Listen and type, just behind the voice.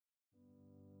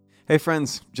Hey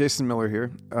friends, Jason Miller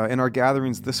here. In our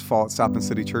gatherings this fall at South Bend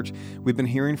City Church, we've been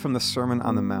hearing from the Sermon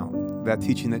on the Mount, that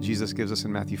teaching that Jesus gives us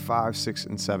in Matthew 5, 6,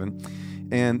 and 7.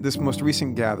 And this most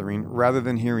recent gathering, rather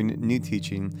than hearing new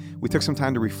teaching, we took some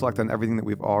time to reflect on everything that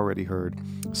we've already heard.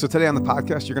 So today on the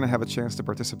podcast, you're going to have a chance to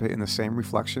participate in the same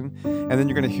reflection, and then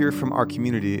you're going to hear from our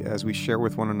community as we share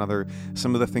with one another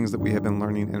some of the things that we have been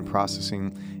learning and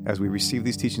processing as we receive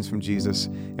these teachings from Jesus,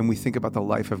 and we think about the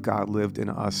life of God lived in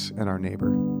us and our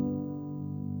neighbor.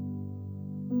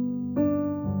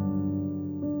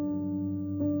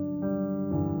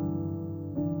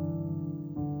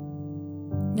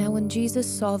 Now when Jesus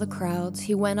saw the crowds,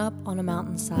 he went up on a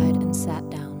mountainside and sat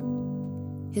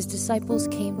down. His disciples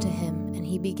came to him, and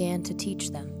he began to teach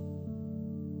them.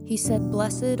 He said,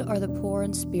 "Blessed are the poor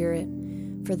in spirit,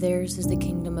 for theirs is the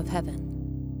kingdom of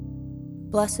heaven.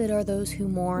 Blessed are those who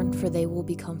mourn, for they will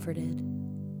be comforted.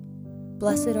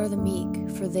 Blessed are the meek,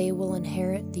 for they will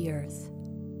inherit the earth.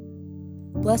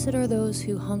 Blessed are those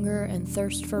who hunger and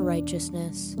thirst for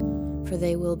righteousness, for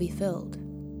they will be filled.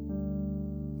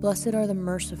 Blessed are the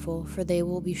merciful, for they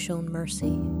will be shown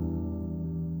mercy.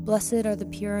 Blessed are the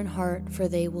pure in heart, for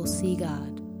they will see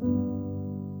God.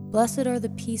 Blessed are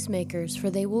the peacemakers, for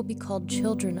they will be called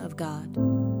children of God.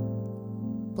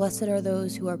 Blessed are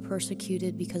those who are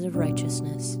persecuted because of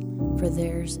righteousness, for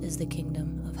theirs is the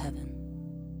kingdom of heaven."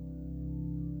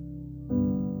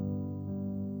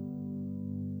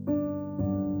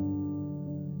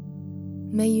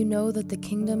 May you know that the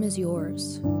kingdom is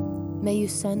yours. May you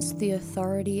sense the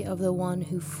authority of the one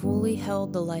who fully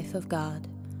held the life of God,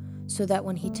 so that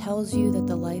when he tells you that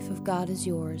the life of God is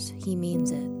yours, he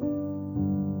means it.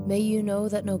 May you know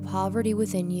that no poverty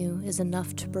within you is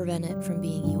enough to prevent it from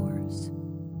being yours.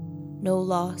 No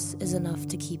loss is enough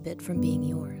to keep it from being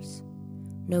yours.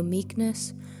 No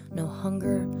meekness, no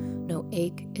hunger, no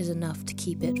ache is enough to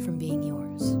keep it from being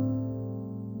yours.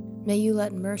 May you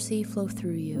let mercy flow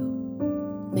through you.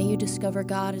 May you discover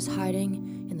God is hiding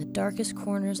in the darkest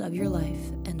corners of your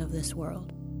life and of this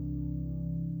world.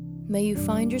 May you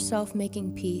find yourself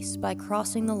making peace by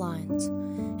crossing the lines,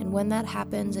 and when that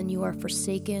happens and you are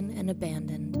forsaken and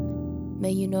abandoned,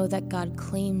 may you know that God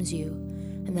claims you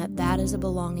and that that is a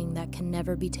belonging that can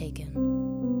never be taken.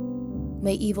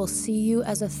 May evil see you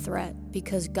as a threat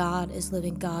because God is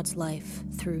living God's life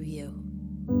through you.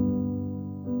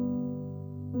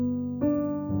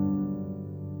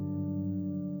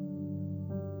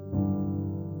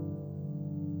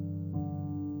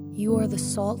 You are the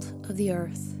salt of the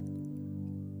earth.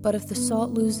 But if the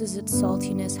salt loses its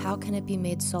saltiness, how can it be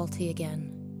made salty again?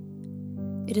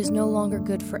 It is no longer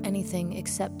good for anything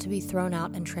except to be thrown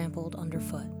out and trampled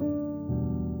underfoot.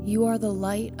 You are the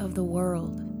light of the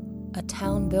world. A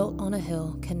town built on a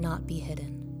hill cannot be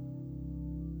hidden.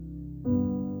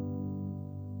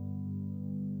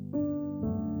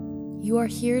 You are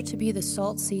here to be the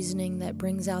salt seasoning that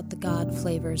brings out the God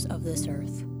flavors of this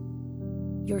earth.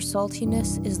 Your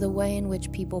saltiness is the way in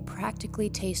which people practically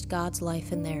taste God's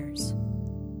life in theirs.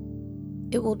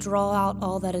 It will draw out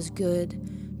all that is good,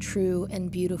 true, and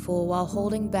beautiful while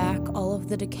holding back all of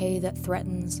the decay that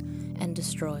threatens and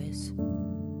destroys.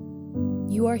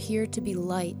 You are here to be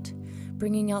light,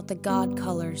 bringing out the God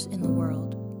colors in the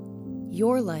world.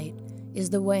 Your light is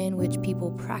the way in which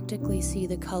people practically see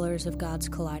the colors of God's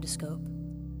kaleidoscope,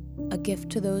 a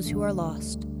gift to those who are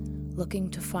lost, looking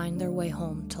to find their way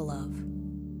home to love.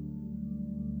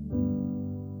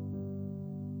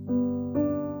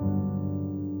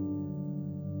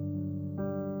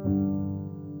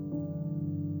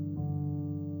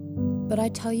 But I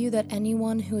tell you that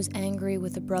anyone who is angry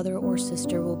with a brother or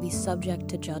sister will be subject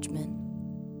to judgment.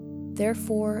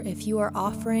 Therefore, if you are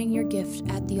offering your gift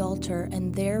at the altar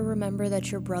and there remember that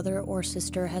your brother or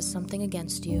sister has something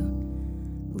against you,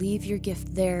 leave your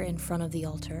gift there in front of the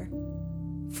altar.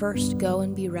 First go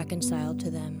and be reconciled to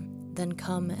them, then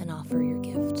come and offer your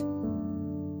gift.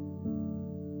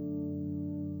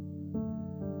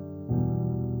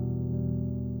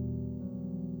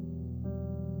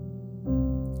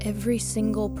 Every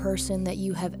single person that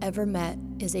you have ever met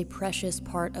is a precious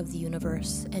part of the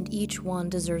universe, and each one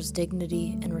deserves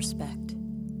dignity and respect.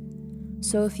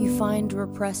 So if you find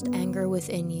repressed anger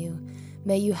within you,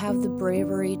 may you have the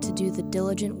bravery to do the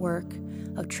diligent work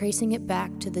of tracing it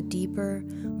back to the deeper,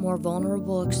 more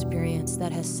vulnerable experience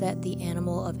that has set the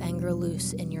animal of anger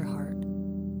loose in your heart.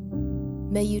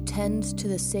 May you tend to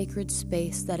the sacred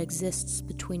space that exists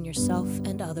between yourself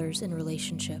and others in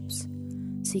relationships,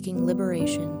 seeking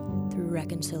liberation through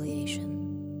reconciliation.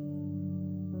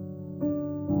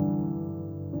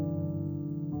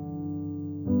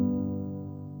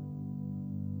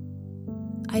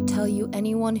 I I tell you,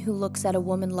 anyone who looks at a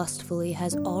woman lustfully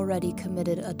has already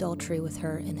committed adultery with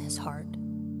her in his heart.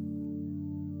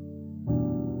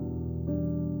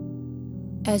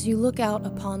 As you look out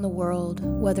upon the world,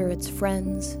 whether it's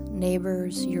friends,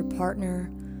 neighbors, your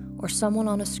partner, or someone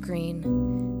on a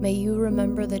screen, may you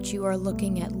remember that you are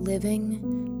looking at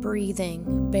living,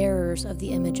 breathing bearers of the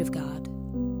image of God.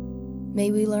 May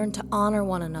we learn to honor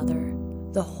one another,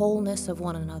 the wholeness of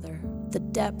one another, the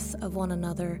depth of one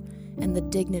another, and the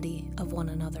dignity of one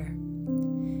another.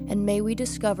 And may we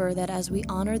discover that as we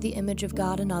honor the image of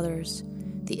God in others,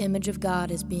 the image of God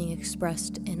is being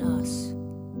expressed in us.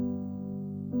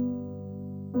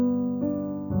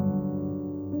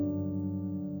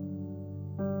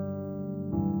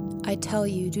 I tell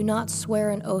you, do not swear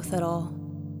an oath at all.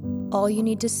 All you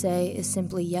need to say is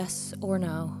simply yes or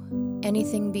no.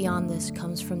 Anything beyond this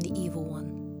comes from the evil one.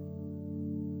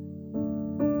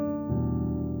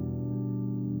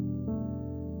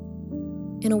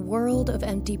 In a world of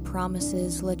empty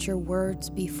promises, let your words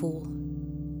be full.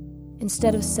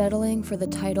 Instead of settling for the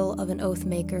title of an oath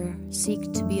maker,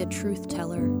 seek to be a truth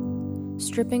teller,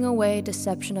 stripping away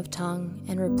deception of tongue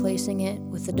and replacing it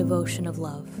with the devotion of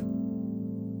love.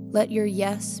 Let your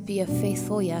yes be a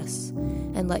faithful yes,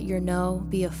 and let your no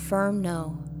be a firm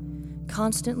no,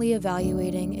 constantly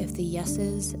evaluating if the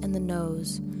yeses and the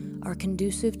nos are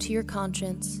conducive to your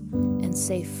conscience and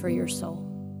safe for your soul.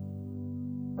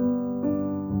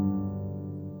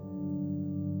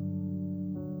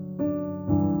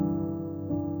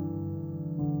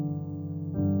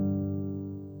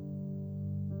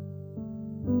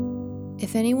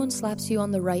 If anyone slaps you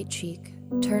on the right cheek,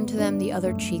 turn to them the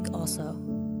other cheek also.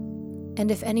 And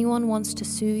if anyone wants to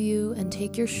sue you and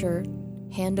take your shirt,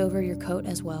 hand over your coat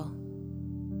as well.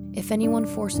 If anyone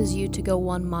forces you to go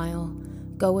 1 mile,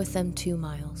 go with them 2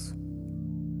 miles.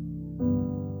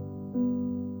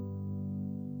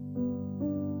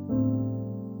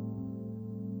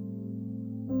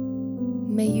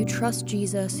 May you trust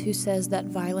Jesus, who says that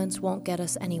violence won't get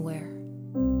us anywhere.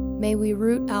 May we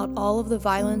root out all of the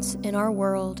violence in our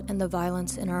world and the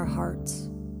violence in our hearts.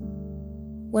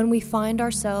 When we find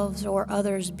ourselves or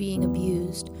others being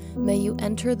abused, may you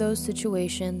enter those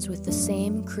situations with the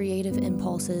same creative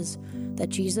impulses that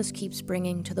Jesus keeps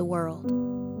bringing to the world.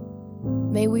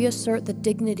 May we assert the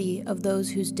dignity of those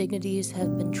whose dignities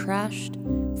have been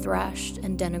trashed, thrashed,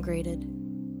 and denigrated.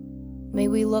 May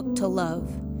we look to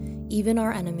love, even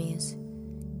our enemies,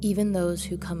 even those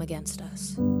who come against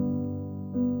us.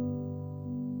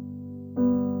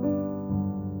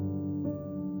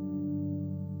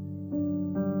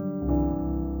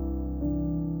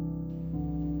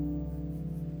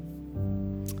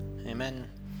 Amen.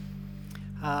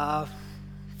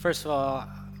 First of all,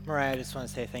 Mariah, I just want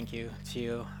to say thank you to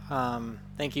you.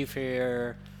 Thank you for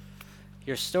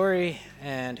your story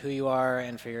and who you are,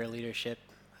 and for your leadership.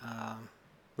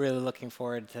 Really looking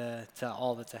forward to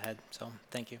all that's ahead. So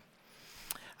thank you.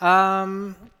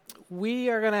 We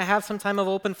are going to have some time of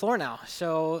open floor now.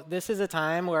 So this is a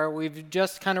time where we've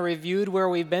just kind of reviewed where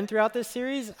we've been throughout this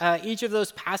series. Each of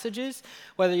those passages,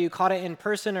 whether you caught it in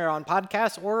person or on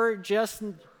podcast or just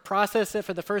processed it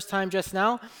for the first time just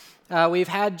now, we've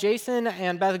had Jason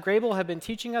and Beth Grable have been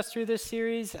teaching us through this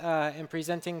series and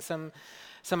presenting some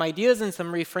ideas and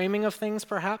some reframing of things,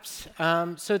 perhaps.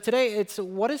 So today, it's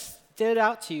what has stood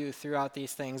out to you throughout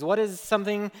these things? What is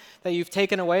something that you've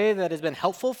taken away that has been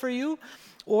helpful for you?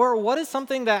 Or what is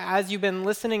something that, as you've been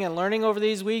listening and learning over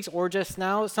these weeks, or just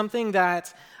now, something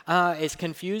that is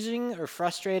confusing or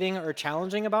frustrating or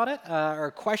challenging about it,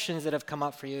 or questions that have come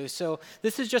up for you? So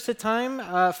this is just a time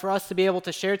for us to be able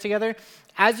to share together.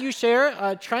 As you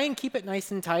share, try and keep it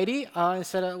nice and tidy.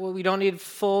 Instead of, we don't need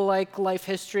full life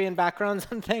history and backgrounds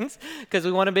and things, because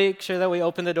we want to make sure that we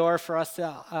open the door for us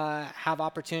to have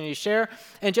opportunity to share.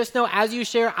 And just know, as you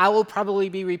share, I will probably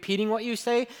be repeating what you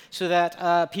say, so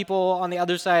that people on the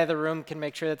other side of the room can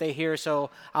make sure that they hear. So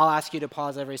I'll ask you to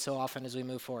pause every so often as we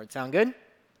move forward. Sound good?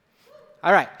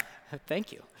 All right.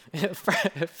 Thank you.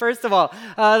 First of all,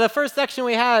 the first section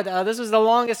we had, this was the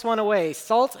longest one away.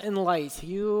 Salt and light.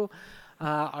 You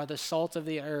are the salt of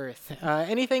the earth.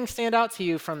 Anything stand out to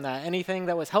you from that? Anything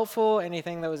that was helpful?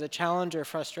 Anything that was a challenge or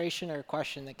frustration or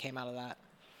question that came out of that?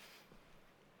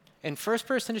 And first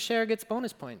person to share gets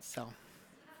bonus points. So.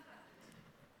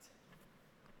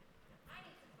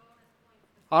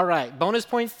 All right. Bonus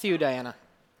points to you, Diana.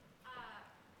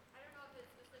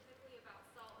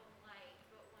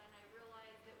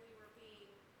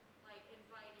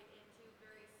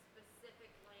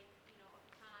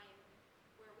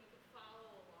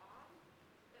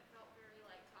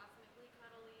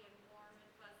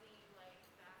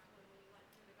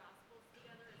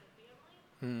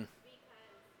 Hmm. Because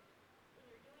when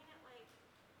you're doing it like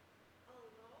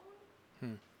alone,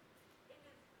 Hmm. it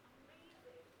is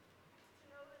amazing to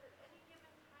know that at any given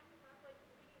time you're not like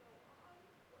reading along.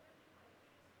 What if you might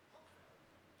use also?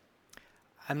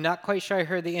 I'm not quite sure I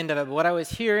heard the end of it, but what I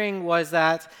was hearing was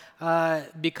that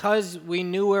because we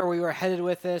knew where we were headed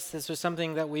with this was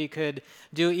something that we could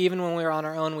do even when we were on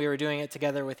our own. We were doing it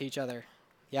together with each other.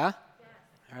 Yeah?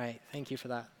 All right. Thank you for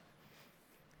that.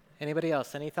 Anybody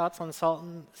else? Any thoughts on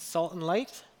salt and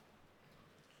light?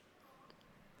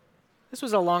 This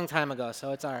was a long time ago,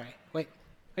 so it's all right. Wait.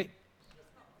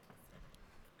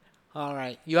 All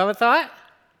right. You have a thought?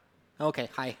 Okay.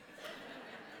 Hi.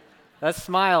 That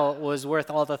smile was worth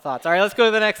all the thoughts. All right, let's go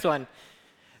to the next one.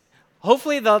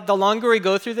 Hopefully, the longer we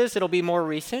go through this, it'll be more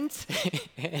recent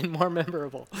and more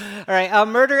memorable. All right,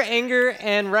 murder, anger,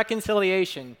 and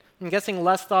reconciliation. I'm guessing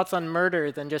less thoughts on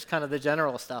murder than just kind of the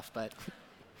general stuff, but.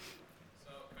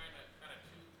 So kind of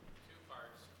two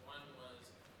parts. One was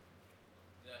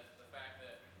the fact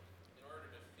that in order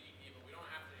to defeat evil, we don't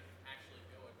have to actually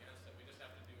go against it. We just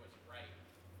have to do what's right.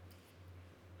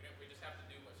 We just have to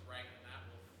do what's right, and that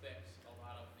will fix a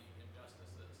lot of the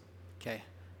injustices. Okay.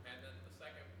 And then the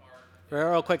second part.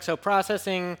 Real quick, so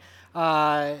processing,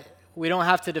 we don't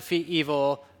have to defeat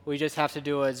evil, we just have to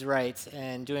do what is right,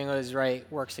 and doing what is right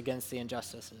works against the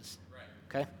injustices. Right.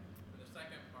 Okay? And the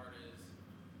second part is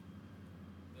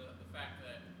the fact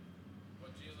that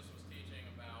what Jesus was teaching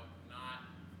about about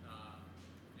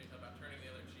turning the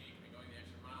other cheek and going the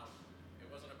extra mile, it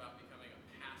wasn't about becoming a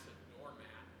passive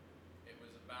doormat. It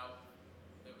was about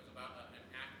an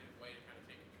active way to kind of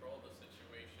take control of the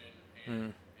situation and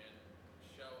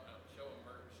show a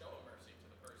mercy to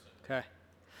the person. Okay.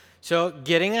 So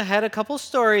getting ahead a couple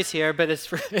stories here, but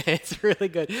it's it's really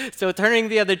good. So turning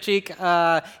the other cheek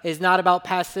is not about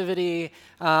passivity,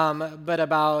 but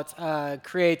about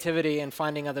creativity and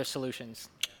finding other solutions.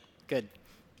 Good.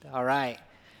 All right.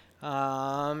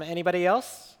 Anybody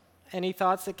else? Any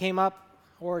thoughts that came up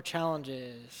or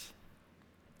challenges?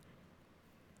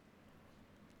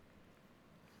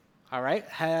 All right.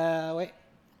 Wait.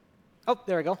 Oh,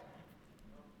 there we go.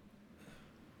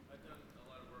 I've done a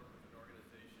lot of work with an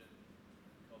organization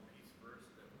called Peace First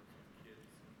that works with kids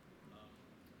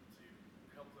to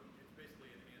help them. It's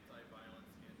basically an anti-violence,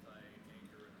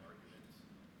 anti-anger, and arguments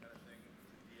kind of thing to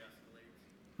de-escalate.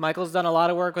 Michael's done a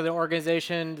lot of work with an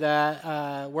organization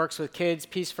that works with kids,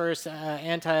 Peace First,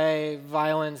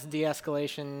 anti-violence,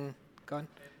 de-escalation. Go on.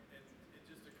 And it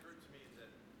just occurred to me that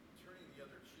turning the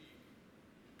other cheek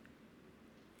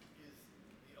is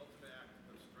the ultimate act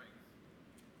of strength,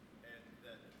 and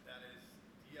that is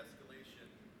de-escalation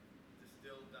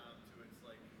distilled down to its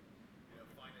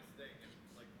finest thing. And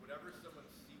like whatever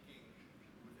someone's seeking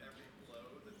with every blow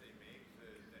that they make, the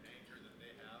anger that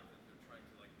they have that they're trying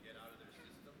to get out of their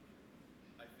system,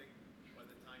 I think by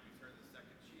the time you turn the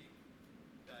second cheek,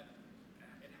 that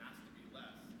it has to be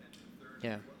less. And the third,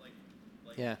 Yeah.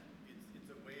 Yeah. It's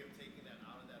a way of taking that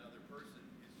out of that other person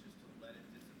is just to let it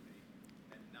dissipate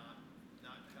and not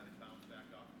kind of bounce back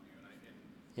off of you.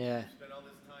 Yeah. We spend all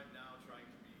this time now trying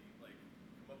to be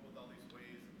come up with all these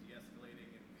ways of de-escalating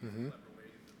and clever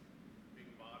ways of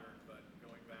being modern, but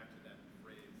going back to that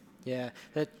phrase. Yeah,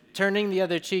 that turning the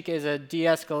other cheek is a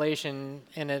de-escalation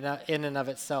in and of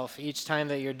itself. Each time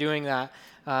that you're doing that,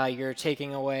 you're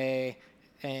taking away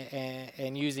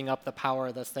and using up the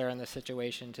power that's there in the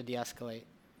situation to de-escalate.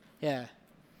 Yeah.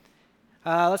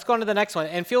 Let's go on to the next one.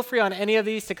 And feel free on any of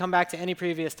these to come back to any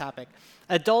previous topic.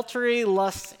 Adultery,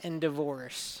 lust, and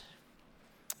divorce.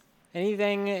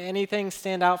 Anything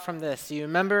stand out from this? Do you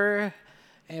remember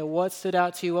what stood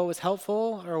out to you, what was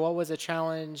helpful, or what was a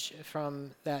challenge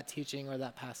from that teaching or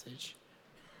that passage?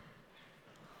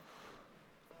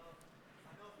 I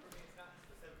know for me it's not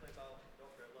specifically about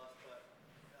adultery or lust, but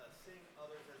seeing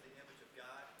others as the image of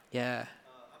God. Yeah.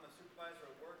 I'm a supervisor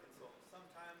at work, and so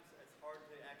sometimes it's hard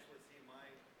to actually see my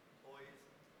employees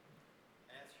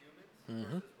as humans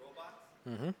versus robots.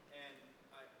 Mm-hmm. And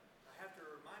I have to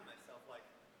remind myself,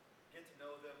 get to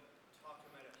know them, talk to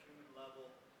them at a human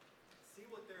level, see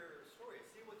what their story is,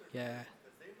 see what they're Yeah. doing,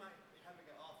 because they might be having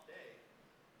an off day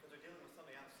because they're dealing with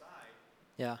something outside.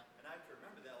 Yeah. And I have to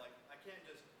remember that, I can't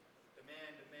just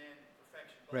demand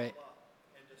perfection, Right. blah,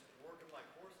 blah, and just work them like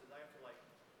horses. I have to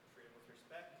treat them with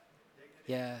respect, dignity.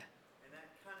 Yeah. And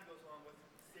that kind of goes along with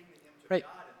seeing the image of Right.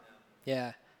 God in them.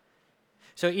 Yeah.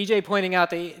 So EJ pointing out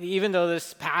that even though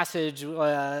this passage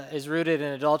is rooted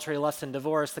in adultery, lust, and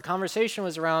divorce, the conversation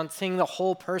was around seeing the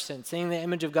whole person, seeing the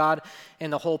image of God in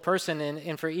the whole person.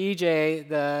 And for EJ,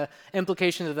 the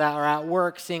implications of that are at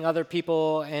work, seeing other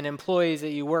people and employees that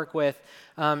you work with,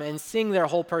 and seeing their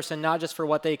whole person, not just for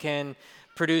what they can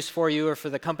produce for you or for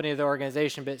the company or the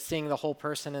organization, but seeing the whole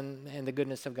person and the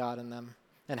goodness of God in them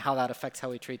and how that affects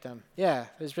how we treat them. Yeah,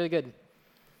 it was really good.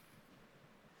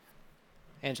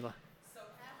 Angela. So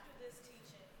after this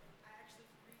teaching, I actually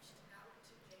reached out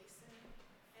to Jason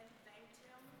and thanked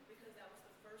him because that was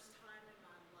the first time in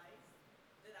my life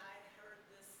that I heard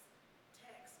this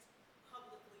text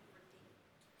publicly redeemed.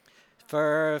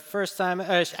 For first time,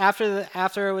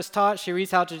 after it was taught, she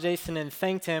reached out to Jason and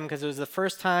thanked him because it was the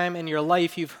first time in your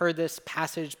life you've heard this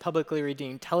passage publicly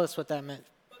redeemed. Tell us what that meant.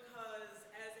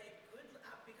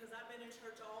 Because I've been in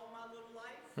church all my little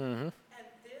life, Mm-hmm. and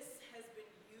this has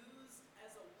been used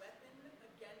as a weapon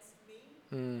against me.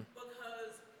 Mm.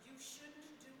 Because you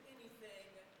shouldn't do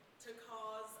anything to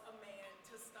cause a man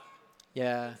to stumble.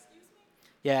 Yeah. Excuse me?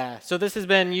 Yeah, so this has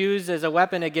been used as a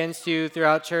weapon against you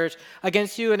throughout church,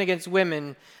 against you and against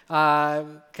women,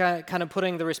 kind of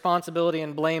putting the responsibility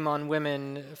and blame on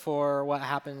women for what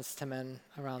happens to men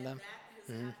around them.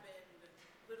 That has happened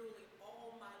literally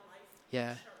all my life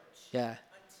Yeah, in church yeah,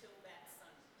 until that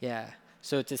Sunday. yeah.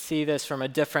 So to see this from a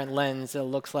different lens, it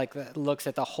looks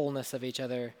at the wholeness of each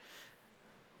other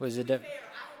was a Fair, different. I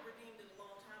had redeemed it a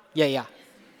long time ago.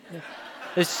 Yeah.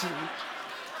 It's,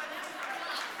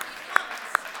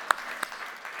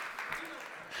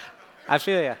 I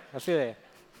feel you.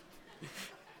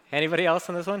 Anybody else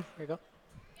on this one? Here you go.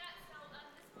 Yeah, so this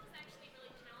one was actually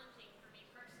really challenging for me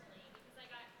personally because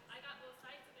I got both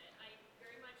sides of it. I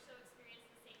very much so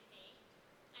experienced the same thing,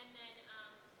 and then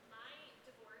my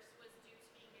divorce was due to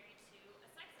being married to a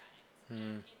sex addict.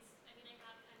 And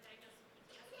I'm diagnosed with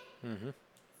PTSD. Mm-hmm.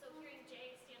 So hearing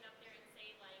Jay stand up there and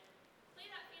say like, play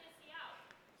that fantasy out,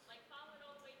 like follow it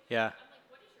all the way through. Yeah. I'm like,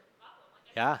 what is your problem?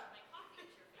 Like, I Yeah. just want my coffee at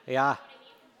your face. Yeah. You know what I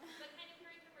mean? But kind of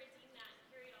hearing him redeem that and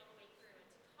carry it all the way through and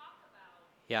to talk about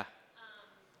Yeah.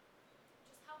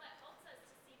 just how that helps us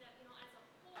to see that, as a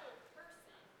whole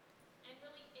person and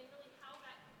really how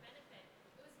that can benefit.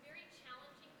 It was very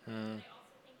challenging for me, but I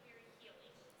also think very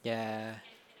healing. Yeah. And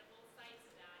kind of both sides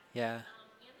of that. Yeah.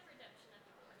 And the redemption of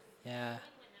divorce. Yeah. Knowing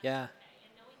when that's Yeah. okay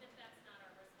and knowing that that's not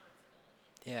our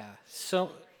responsibility. Yeah.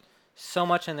 So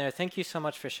much in there. Thank you so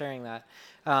much for sharing that.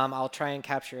 I'll try and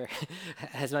capture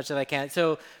as much as I can.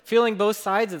 So feeling both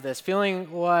sides of this, feeling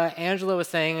what Angela was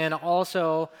saying, and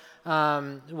also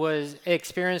was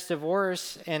experienced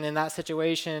divorce, and in that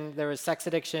situation there was sex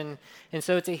addiction. And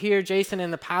so to hear Jason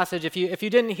in the passage, if you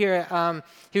didn't hear it,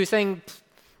 he was saying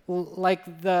like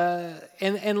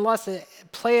in lust,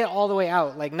 play it all the way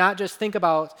out. Like not just think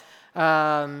about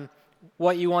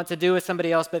what you want to do with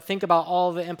somebody else, but think about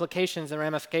all the implications and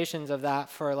ramifications of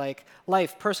that for like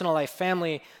life, personal life,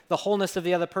 family, the wholeness of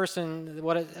the other person,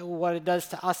 what it does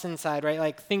to us inside, right?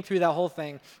 Like think through that whole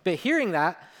thing. But hearing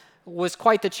that was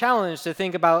quite the challenge to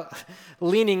think about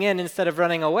leaning in instead of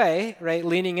running away, right?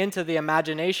 Leaning into the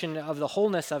imagination of the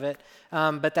wholeness of it.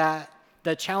 But that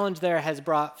the challenge there has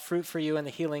brought fruit for you in the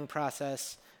healing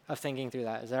process of thinking through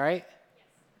that. Is that right? Yes.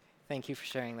 Thank you for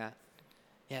sharing that.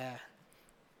 Yeah.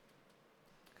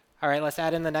 All right, let's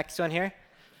add in the next one here.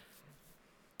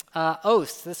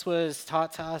 Oaths. This was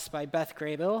taught to us by Beth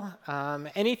Graybill.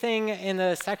 Anything in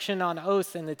the section on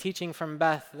oaths in the teaching from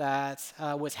Beth that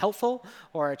was helpful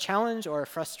or a challenge or a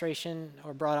frustration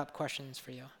or brought up questions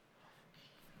for you?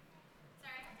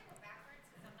 Sorry, I have to go backwards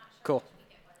because I'm not sure Cool. which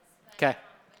week it was. But Okay.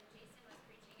 when Jason was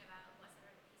preaching about blessed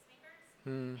are the peacemakers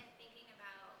and thinking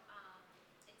about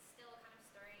it's still kind of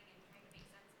stirring and trying to make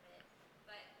sense of it.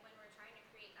 But when we're trying to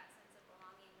create that sense of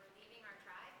belonging, we're leaving our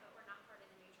tribe, but we're not part of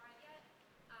the new tribe yet.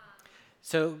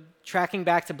 So tracking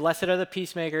back to blessed are the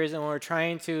peacemakers, and when we're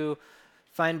trying to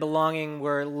find belonging,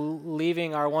 we're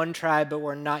leaving our one tribe, but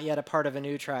we're not yet a part of a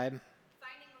new tribe.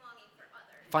 Finding belonging for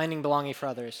others. Finding belonging for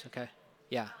others. Okay.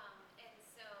 Yeah. And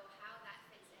so how that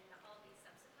fits into all these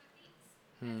subsequent weeks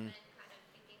has been kind of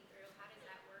thinking through how does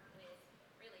that work with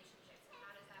relationships and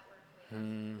how does that work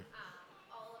with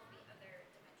all of the other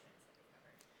dimensions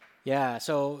that we've covered. Yeah,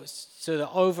 so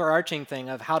the overarching thing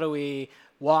of how do we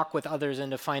walk with others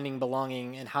into finding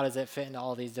belonging and how does it fit into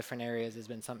all these different areas has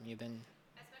been something you've been,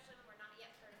 Especially when we're not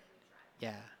yet part of the new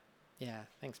tribe. yeah,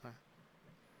 thanks, Mark.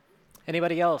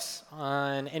 Anybody else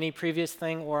on any previous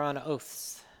thing or on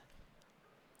oaths?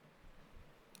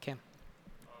 Cam.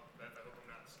 Beth, I hope I'm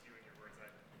not skewing your words. I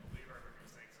believe I remember you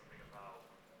saying something about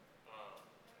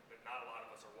that not a lot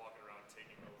of us are walking around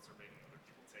taking oaths or making other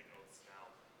people take oaths now,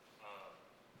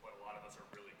 but a lot of us are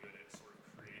really good at sort of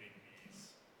creating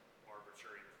these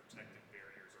arbitrary protective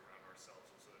barriers around ourselves,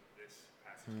 so that this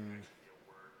passage can actually be a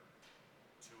word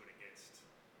to and against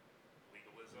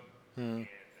legalism and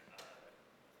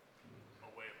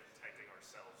a way of protecting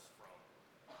ourselves from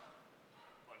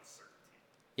uncertainty.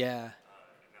 Yeah.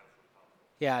 And that was really powerful.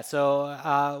 Yeah,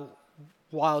 so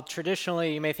while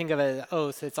traditionally you may think of it as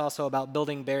oath, it's also about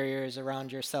building barriers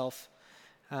around yourself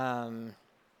to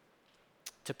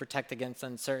protect against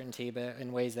uncertainty, but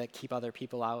in ways that keep other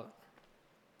people out.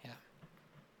 Yeah.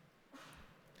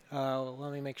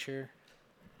 Let me make sure.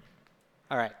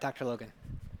 All right, Dr. Logan.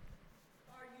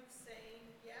 Are you saying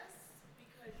yes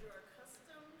because you're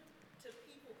accustomed to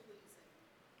people pleasing?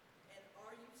 And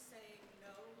are you saying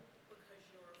no because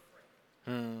you're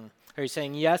afraid? Are you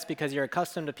saying yes because you're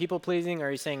accustomed to people pleasing, or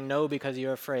are you saying no because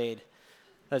you're afraid?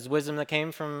 That's wisdom that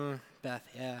came from Beth.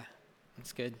 Yeah,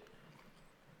 that's good.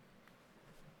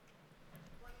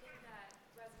 One thing that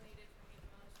resonated for me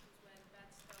the most was when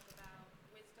Beth spoke about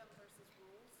wisdom versus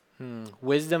rules.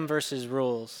 Wisdom versus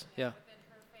rules. Yeah. Within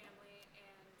her family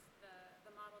and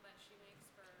the model that she makes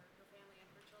for her family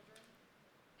and her children.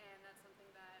 And that's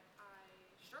something that I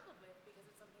struggled with because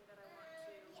it's something that I want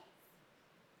to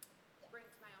bring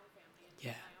to my own family and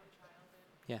Yeah. my own child and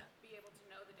Yeah. be able to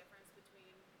know the difference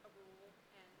between a rule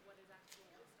and what is actual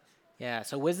wisdom. Yeah,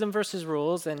 so wisdom versus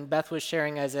rules, and Beth was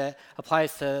sharing as it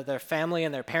applies to their family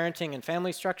and their parenting and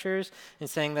family structures, and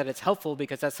saying that it's helpful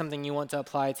because that's something you want to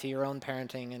apply to your own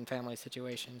parenting and family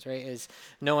situations, right? Is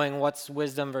knowing what's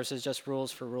wisdom versus just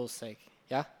rules for rules' sake.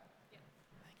 Yeah?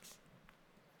 Thanks.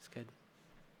 That's good.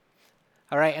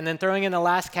 All right, and then throwing in the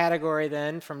last category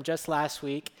then from just last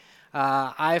week,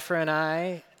 eye for an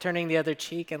eye, turning the other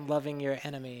cheek, and loving your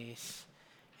enemies.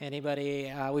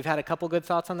 Anybody? We've had a couple good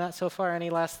thoughts on that so far. Any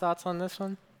last thoughts on this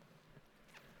one?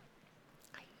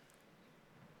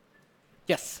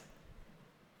 Yes.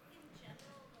 In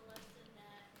general, the lesson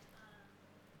that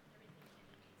everything can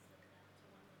be distilled down to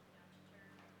one little gotcha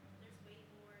term. There's way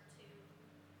more to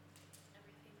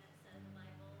everything that's said in the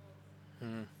Bible.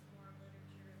 It's more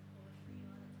literature and poetry a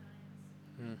lot of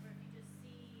times. Or if you just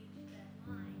see that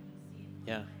line, you see it one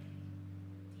Yeah. way.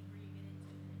 Deeper you get into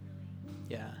it, it really.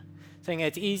 Yeah. Saying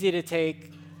it's easy to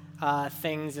take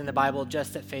things in the Bible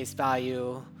just at face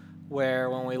value, where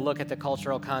when we look at the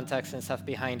cultural context and stuff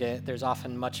behind it, there's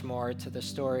often much more to the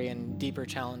story and deeper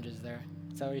challenges there.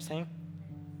 Is that what you're saying?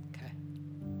 Okay.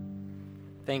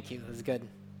 Thank you. That was good.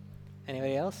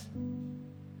 Anybody else?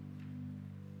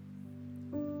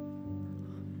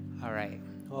 All right.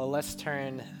 Well, let's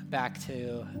turn back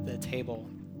to the table.